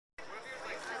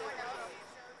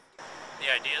The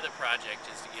idea of the project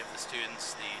is to give the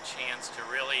students the chance to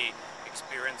really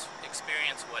experience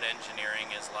what engineering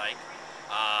is like.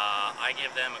 I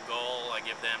give them a goal, I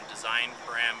give them design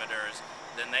parameters,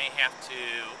 then they have to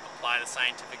apply the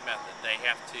scientific method. They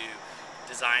have to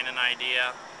design an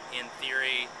idea. In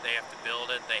theory, they have to build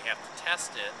it, they have to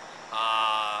test it,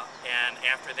 and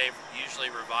after they've usually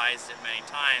revised it many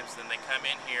times, then they come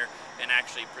in here and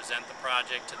actually present the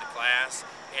project to the class,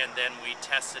 and then we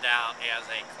test it out as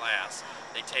a class.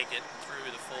 They take it through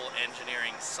the full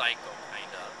engineering cycle, kind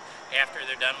of. After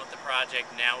they're done with the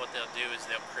project, now what they'll do is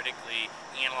they'll critically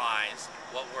analyze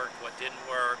what worked, what didn't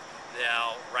work.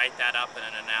 They'll write that up in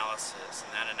an analysis,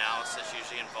 and that analysis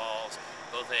usually involves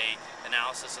both an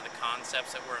analysis of the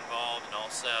concepts that were involved and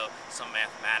also some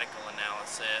mathematical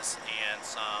analysis and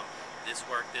some this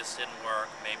worked, this didn't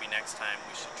work, maybe next time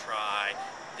we should try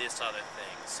this other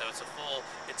thing. So it's a full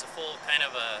kind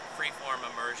of a free-form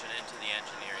immersion into the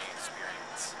engineering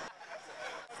experience.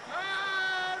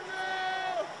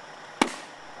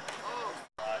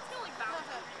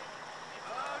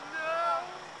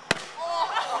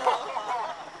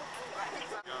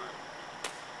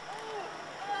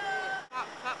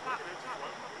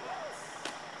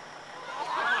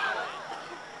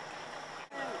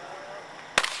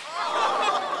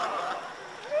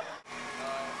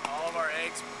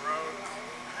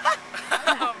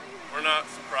 We're not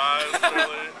surprised,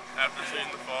 really, after seeing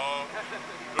the fall.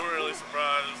 We weren't really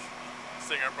surprised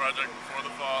seeing our project before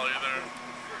the fall either.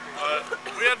 But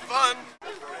we had fun.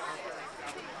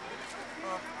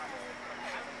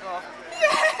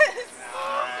 Yes!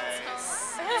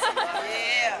 Nice.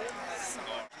 Yeah!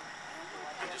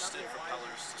 We just did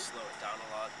propellers to slow it down a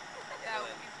lot. Yeah,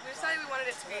 we decided we wanted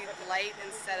it to be light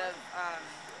instead of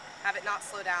have it not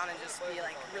slow down and just be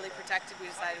like really protected. We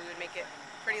decided we would make it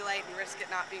pretty light and risk it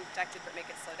not being protected but make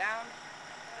it slow down.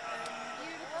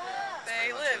 And they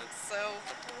lived, so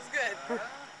it was good.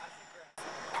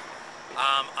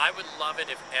 I would love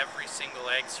it if every single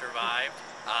egg survived.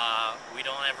 We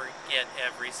don't ever get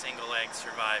every single egg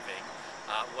surviving.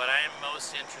 What I am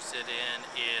most interested in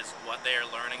is what they are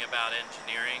learning about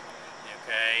engineering.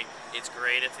 Okay, it's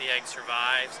great if the egg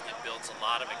survives. It builds a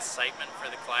lot of excitement for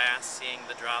the class, seeing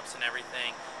the drops and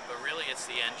everything. But really, it's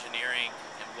the engineering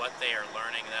and what they are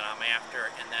learning that I'm after,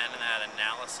 and then that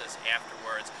analysis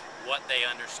afterwards, what they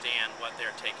understand, what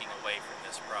they're taking away from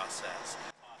this process.